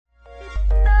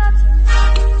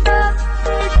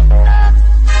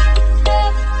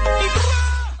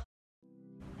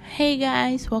Hey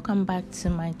guys, welcome back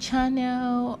to my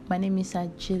channel. My name is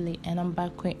Ajili and I'm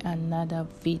back with another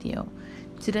video.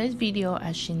 Today's video,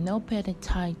 as you know per the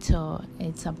title,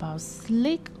 it's about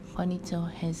slick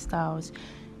ponytail hairstyles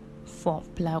for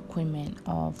black women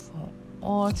or for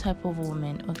all type of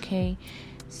women. Okay,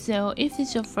 so if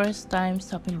it's your first time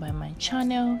stopping by my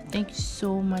channel, thank you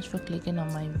so much for clicking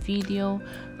on my video,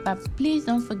 but please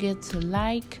don't forget to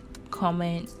like,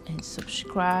 comment and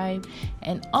subscribe,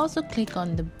 and also click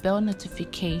on the bell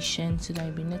notification so that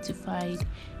you'll be notified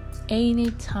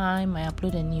anytime I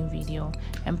upload a new video.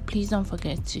 And please don't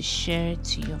forget to share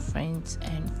to your friends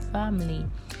and family.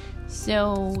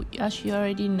 So as you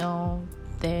already know,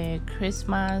 the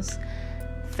Christmas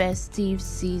festive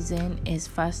season is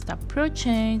fast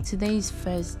approaching. Today is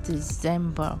 1st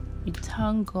December. We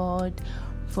thank God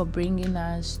for bringing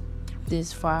us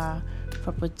this far,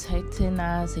 for protecting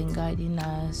us and guiding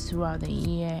us throughout the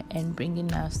year and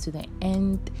bringing us to the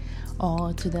end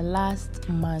or to the last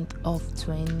month of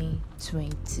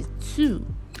 2022.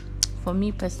 For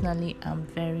me personally, I'm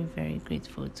very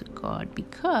grateful to God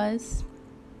because,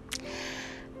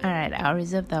 alright, I'll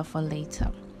reserve that for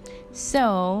later.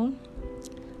 So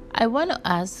I want to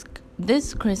ask,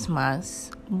 this Christmas,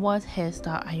 what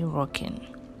hairstyle are you rocking?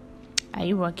 Are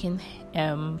you rocking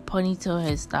ponytail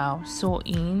hairstyle,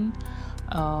 sew-in,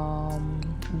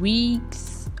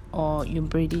 wigs, or you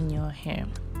braiding your hair?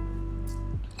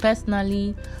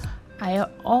 Personally, I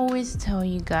always tell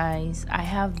you guys I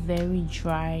have very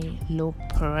dry, low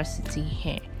porosity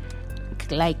hair.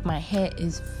 Like my hair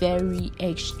is very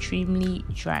extremely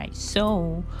dry,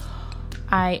 so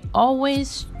I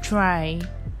always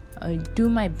do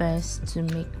my best to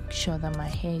make sure that my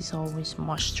hair is always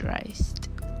moisturized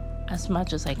as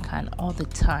much as I can all the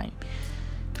time.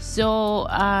 So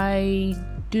I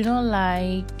do not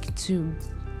like to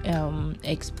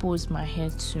expose my hair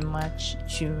too much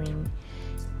during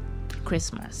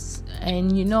Christmas.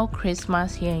 And you know,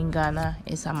 Christmas here in Ghana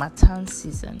is a Harmattan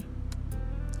season.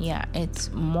 Yeah, it's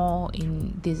more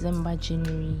in December,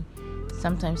 January,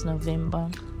 sometimes November.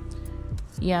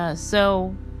 Yeah,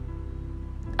 so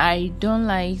I don't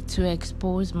like to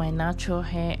expose my natural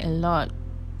hair a lot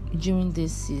during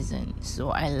this season, so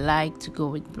I like to go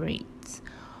with braids.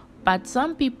 But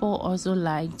some people also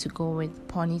like to go with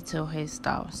ponytail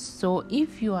hairstyles. So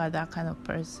if you are that kind of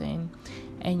person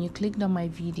and you clicked on my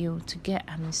video to get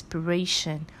an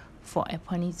inspiration for a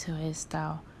ponytail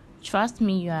hairstyle, trust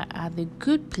me, you are at the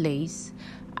good place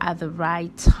at the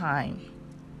right time,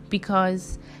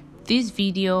 because this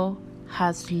video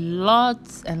has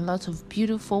lots and lots of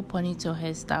beautiful ponytail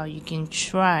hairstyle you can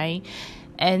try.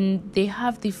 And they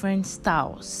have different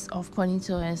styles of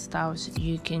ponytail hairstyles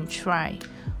you can try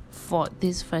for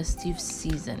this festive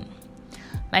season.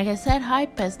 Like I said, I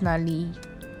personally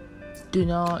do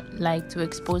not like to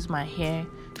expose my hair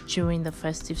during the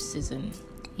festive season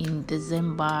in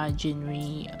December,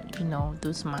 January,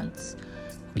 those months,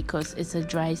 because it's a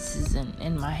dry season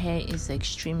and my hair is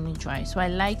extremely dry. So I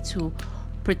like to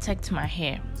protect my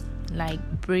hair, like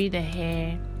braid the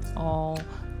hair or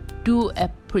do a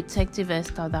protective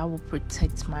hairstyle that will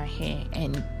protect my hair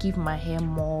and give my hair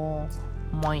more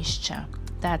moisture.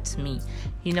 That's me.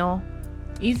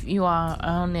 If you are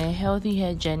on a healthy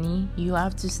hair journey, you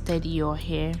have to steady your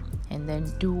hair and then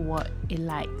do what it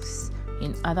likes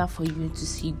in order for you to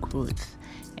see growth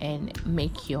and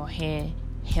make your hair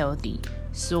healthy.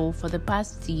 So for the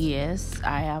past years,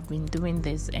 I have been doing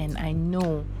this, and I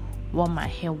know what my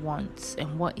hair wants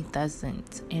and what it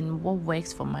doesn't, and what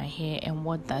works for my hair and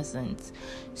what doesn't.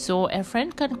 So a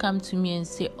friend can come to me and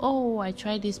say, oh, I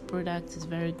tried this product, it's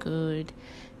very good,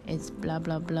 it's blah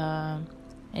blah blah,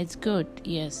 it's good.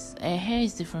 Yes, her hair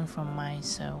is different from mine,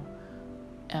 so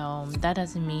that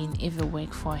doesn't mean if it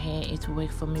works for her, it will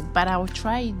work for me. But I'll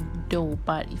try it though.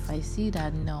 But if I see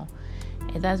that no,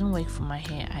 it doesn't work for my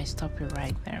hair, I stop it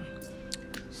right there.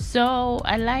 So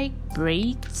I like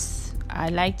braids. I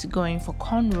like to go in for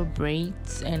cornrow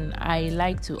braids, and I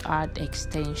like to add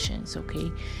extensions.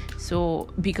 Okay, so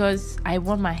because I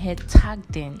want my hair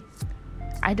tucked in,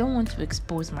 I don't want to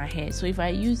expose my hair. So if I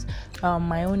use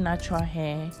my own natural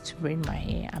hair to braid my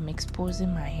hair, I'm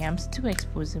exposing my hair. I'm still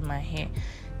exposing my hair.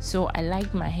 So I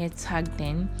like my hair tucked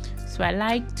in. So I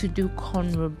like to do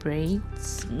cornrow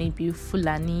braids, maybe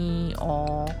Fulani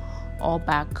or all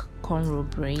back cornrow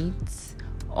braids,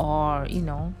 or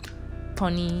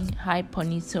high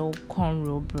ponytail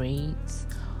cornrow braids.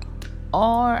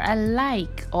 Or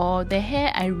the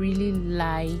hair I really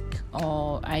like,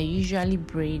 or I usually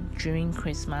braid during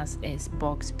Christmas, is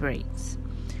box braids.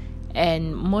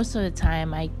 And most of the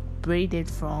time I braid it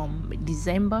from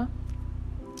December,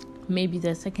 maybe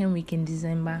the second week in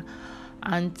December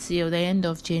until the end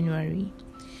of January.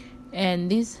 And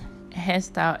this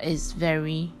hairstyle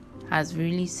has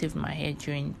really saved my hair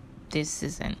during this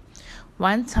season.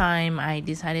 One time I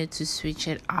decided to switch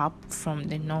it up from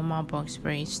the normal box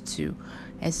braids to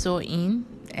a sew-in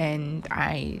and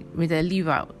with a leave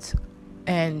out.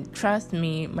 And trust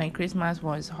me, my Christmas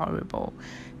was horrible.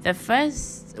 The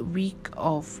first week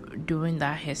of doing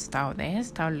that hairstyle, the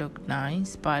hairstyle looked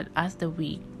nice, but as the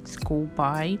weeks go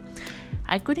by,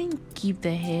 I couldn't keep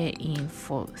the hair in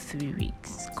for 3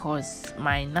 weeks because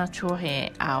my natural hair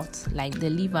out, like the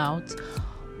leave out,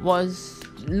 was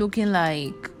looking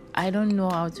like, I don't know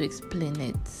how to explain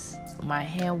it. My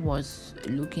hair was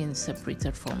looking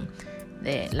separated from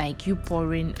like you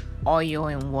pouring oil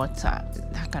and water,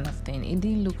 that kind of thing. It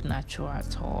didn't look natural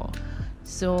at all.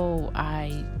 So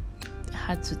I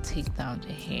had to take down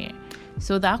the hair.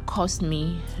 So that cost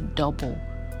me double,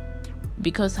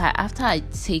 because after I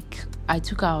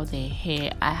took out the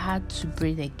hair, I had to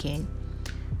braid again.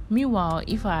 Meanwhile,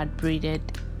 if I had braided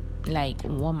like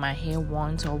what my hair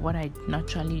wants or what I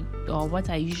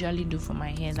usually do for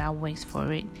my hair that works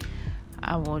for it,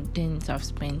 I wouldn't have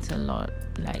spent a lot,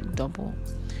 like double.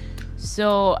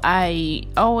 So I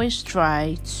always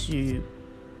try to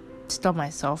stop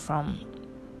myself from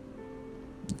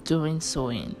doing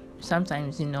sewing.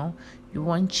 Sometimes, you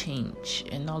want change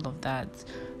and all of that.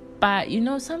 But,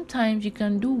 sometimes you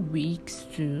can do wigs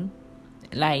too.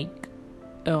 Like,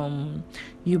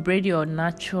 you braid your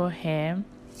natural hair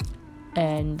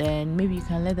and then maybe you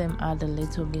can let them add a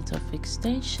little bit of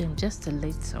extension, just a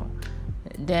little.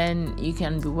 Then you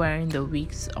can be wearing the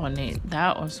wigs on it.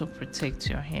 That also protects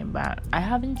your hair. But I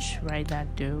haven't tried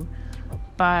that though.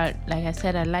 But like I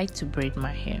said, I like to braid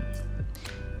my hair.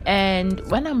 And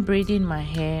when I'm braiding my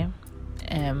hair,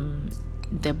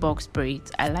 the box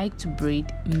braids, I like to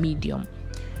braid medium,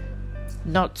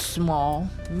 not small,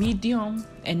 medium,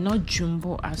 and not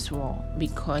jumbo as well,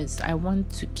 because I want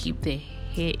to keep the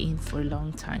hair in for a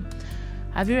long time.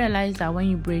 Have you realized that when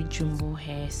you braid jumbo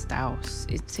hairstyles,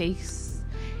 it takes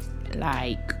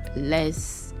like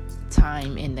less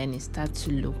time and then it starts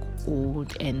to look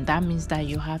old, and that means that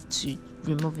you have to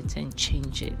remove it and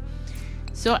change it.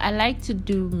 So I like to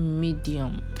do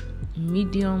medium,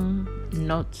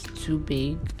 not too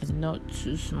big and not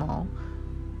too small,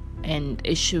 and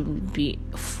it should be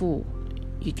full.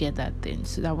 You get that thing,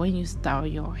 so that when you style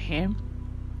your hair,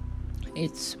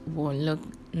 it will look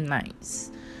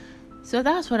nice. So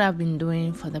that's what I've been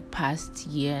doing for the past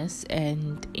years,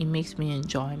 and it makes me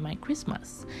enjoy my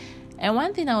Christmas. And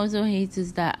one thing I also hate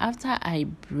is that after I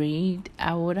braid,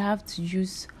 I always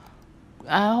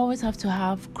have to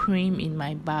have cream in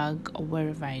my bag or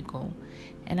wherever I go,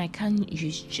 and I can't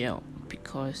use gel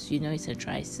because it's a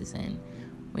dry season.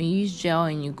 When you use gel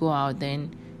and you go out,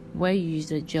 then where you use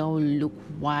the gel will look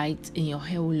white and your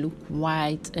hair will look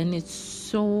white, and it's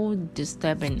so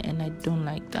disturbing, and I don't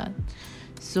like that.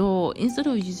 So instead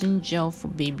of using gel for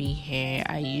baby hair,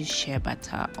 I use shea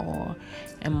butter or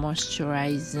a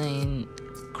moisturizing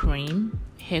cream,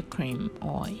 hair cream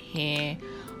or hair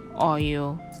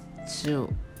oil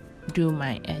to do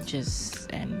my edges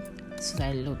and so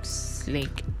that it looks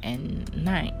slick and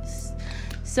nice.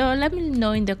 So let me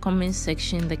know in the comment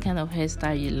section the kind of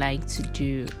hairstyle you like to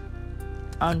do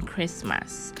on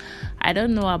Christmas. I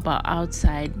don't know about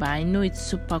outside, but I know it's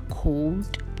super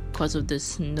cold because of the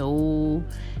snow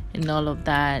and all of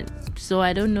that. So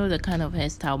I don't know the kind of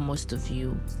hairstyle most of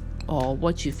you or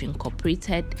what you've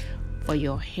incorporated for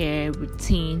your hair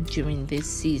routine during this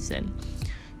season.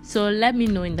 So let me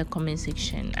know in the comment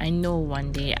section. I know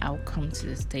one day I'll come to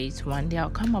the States, one day I'll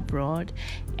come abroad,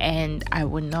 and I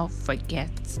will not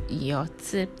forget your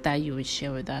tip that you will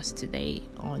share with us today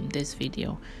on this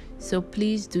video. So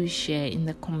please do share in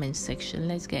the comment section.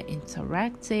 Let's get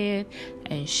interactive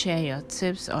and share your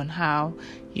tips on how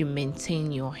you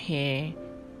maintain your hair,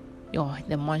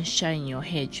 the moisture in your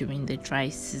hair during the dry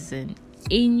season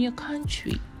in your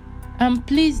country. And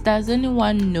please, does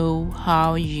anyone know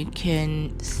how you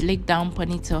can slick down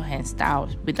ponytail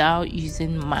hairstyles without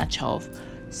using much of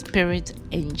spirit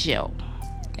and gel,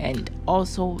 and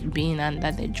also being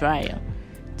under the dryer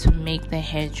to make the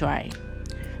hair dry?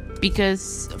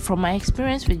 Because from my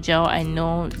experience with gel, I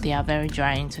know they are very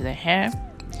drying to the hair,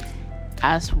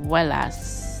 as well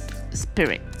as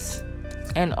spirits.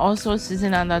 And also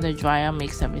sitting under the dryer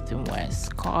makes everything worse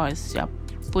because you're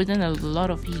putting a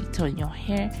lot of heat on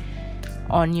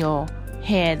your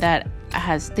hair that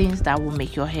has things that will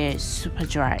make your hair super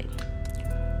dry.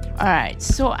 Alright,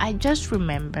 so I just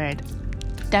remembered,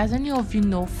 does any of you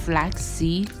know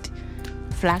flaxseed?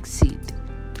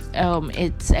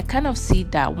 it's a kind of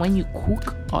seed that when you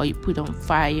cook or you put on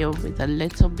fire with a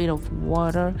little bit of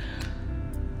water,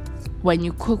 when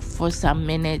you cook for some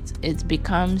minutes, it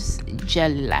becomes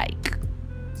jelly like.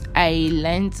 I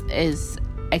learned is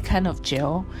a kind of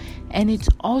gel, and it's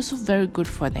also very good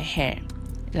for the hair.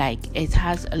 Like, it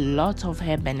has a lot of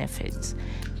hair benefits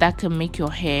that can make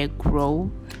your hair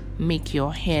grow, make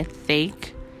your hair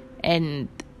thick. And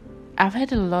I've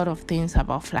heard a lot of things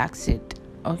about flaxseed.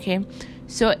 Okay,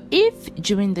 so if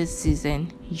during this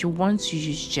season you want to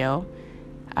use gel,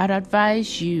 I'd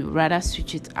advise you rather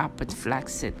switch it up with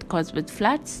flaxseed, because with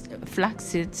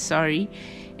flaxseed,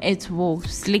 it will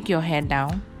slick your hair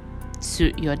down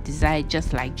to your desire,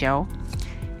 just like gel,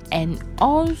 and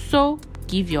also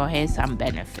give your hair some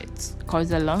benefits, because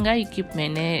the longer you keep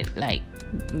in it, like,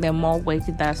 the more work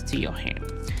it does to your hair.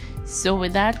 So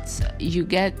with that, you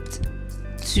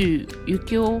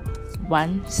kill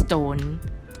one stone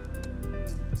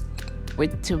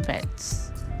with two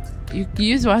birds. You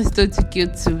use one stone to kill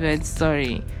two birds,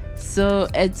 so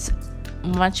it's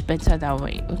much better that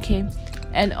way. Okay,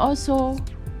 and also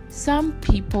some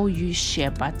people use shea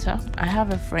butter. I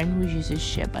have a friend who uses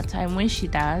shea butter, and when she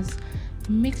does, it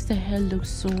makes the hair look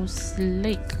so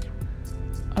slick.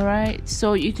 All right,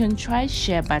 so you can try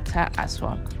shea butter as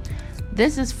well.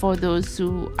 This is for those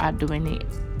who are doing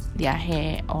their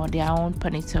hair or their own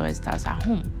ponytail hairstyles at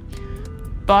home.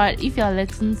 But if you're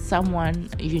letting someone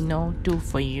do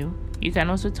for you, you can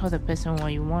also tell the person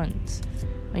what you want.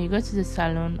 When you go to the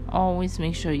salon, always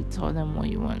make sure you tell them what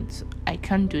you want. I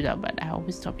can't do that, but I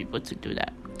always tell people to do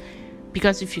that,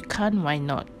 because if you can't, why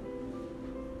not?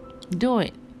 Do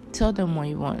it. Tell them what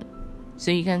you want.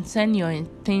 So you can send your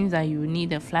things that you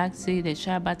need, the flaxseed, the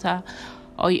shea butter,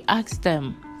 or you ask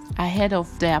them ahead of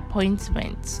the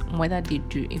appointment whether they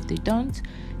do. If they don't,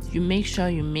 you make sure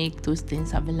you make those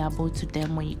things available to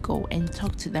them when you go, and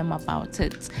talk to them about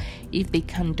it if they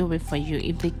can do it for you.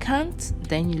 If they can't,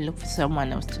 then you look for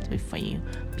someone else to do it for you,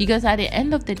 because at the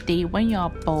end of the day, when you're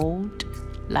bald,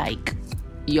 like,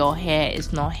 your hair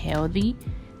is not healthy,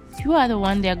 you are the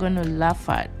one they're going to laugh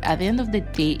at. At the end of the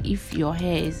day, if your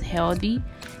hair is healthy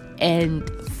and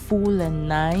full and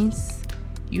nice,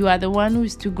 you are the one who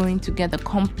is still going to get the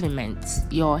compliments.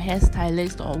 Your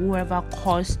hairstylist or whoever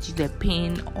caused you the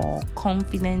pain or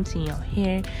confidence in your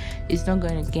hair is not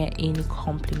going to get any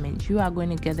compliment. You are going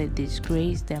to get the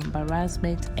disgrace, the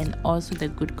embarrassment, and also the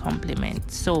good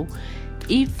compliment. So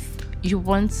if you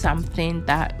want something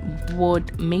that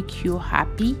would make you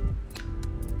happy,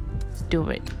 do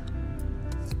it.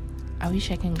 I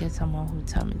wish I can get someone who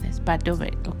tell me this, but do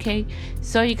it, okay?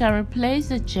 So you can replace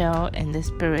the gel and the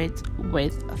spirit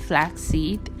with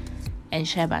flaxseed and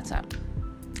shea butter,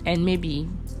 and maybe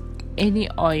any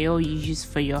oil you use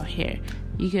for your hair.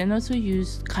 You can also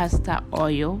use castor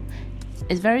oil.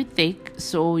 It's very thick,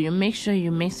 so you make sure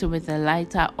you mix it with a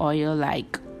lighter oil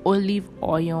like olive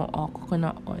oil or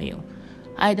coconut oil.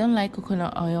 I don't like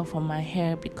coconut oil for my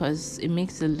hair because it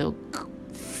makes it look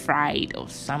fried or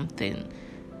something.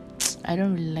 I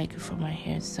don't really like it for my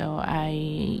hair, so I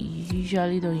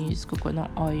usually don't use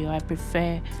coconut oil. I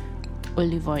prefer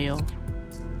olive oil,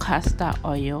 castor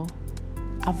oil,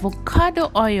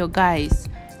 avocado oil, guys.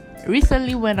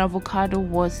 Recently, when avocado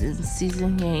was in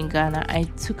season here in Ghana, I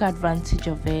took advantage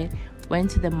of it, went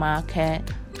to the market,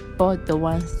 bought the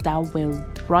ones that were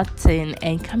rotten,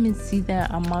 and come and see the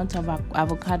amount of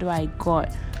avocado I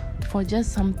got for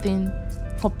just something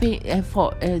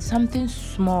something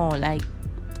small, like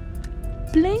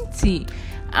plenty.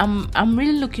 I'm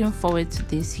really looking forward to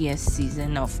this year's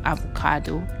season of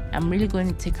avocado. I'm really going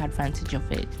to take advantage of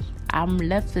it. I'm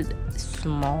left with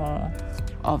small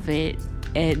of it,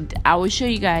 and I will show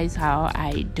you guys how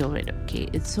I do it. Okay,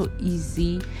 it's so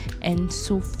easy and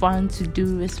so fun to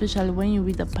do, especially when you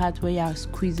read the part where you're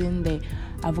squeezing the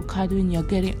avocado and you're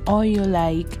getting oil.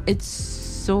 Like, it's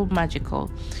so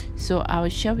magical. So I will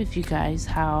share with you guys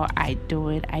how I do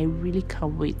it. I really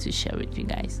can't wait to share with you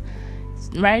guys.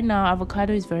 Right now,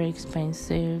 avocado is very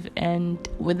expensive, and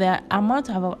with the amount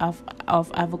of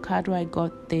avocado I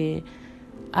got the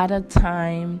other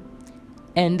time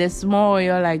and the small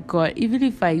oil I got, even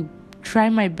if I try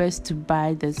my best to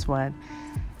buy this one,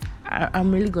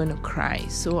 I'm really going to cry.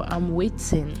 So I'm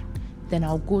waiting. Then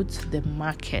I'll go to the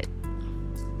market.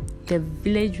 The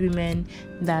village women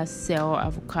that sell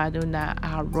avocado that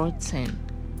are rotten,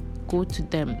 go to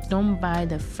them. Don't buy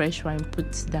the fresh one, put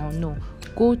it down. No,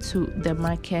 go to the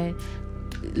market,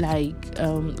 like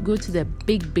go to the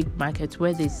big market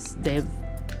where the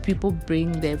people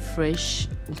bring the fresh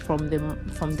from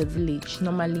the village.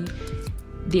 Normally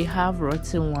they have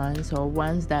rotten ones, or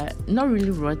ones that not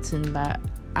really rotten but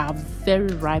are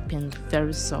very ripe and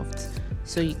very soft.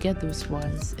 So you get those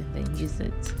ones and then use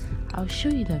it. I'll show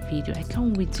you the video. I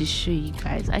can't wait to show you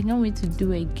guys. I can't wait to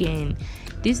do it again.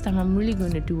 This time I'm really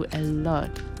going to do a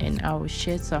lot, and I will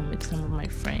share some with some of my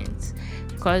friends.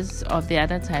 Because of the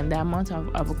other time, the amount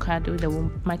of avocado the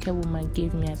market woman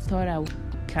gave me, I thought I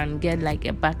can get like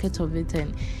a bucket of it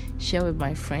and share with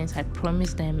my friends. I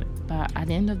promised them, but at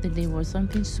the end of the day, it was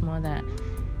something small that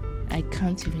I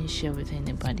can't even share with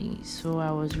anybody. So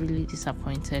I was really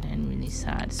disappointed and really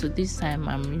sad. So this time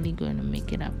I'm really going to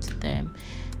make it up to them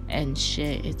and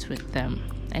share it with them.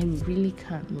 I really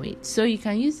can't wait. So you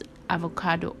can use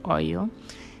avocado oil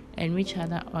and which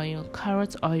other oil?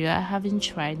 Carrot oil. I haven't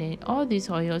tried it. All these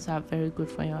oils are very good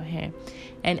for your hair,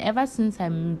 and ever since I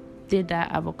did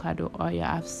that avocado oil,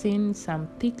 I've seen some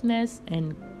thickness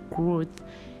and growth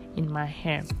in my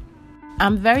hair.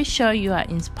 I'm very sure you are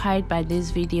inspired by this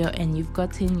video and you've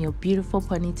gotten your beautiful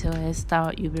ponytail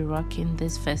hairstyle you'll be rocking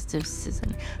this festive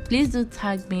season. Please do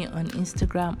tag me on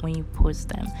Instagram when you post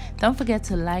them. Don't forget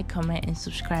to like, comment and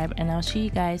subscribe, and I'll see you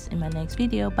guys in my next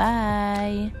video.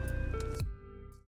 Bye.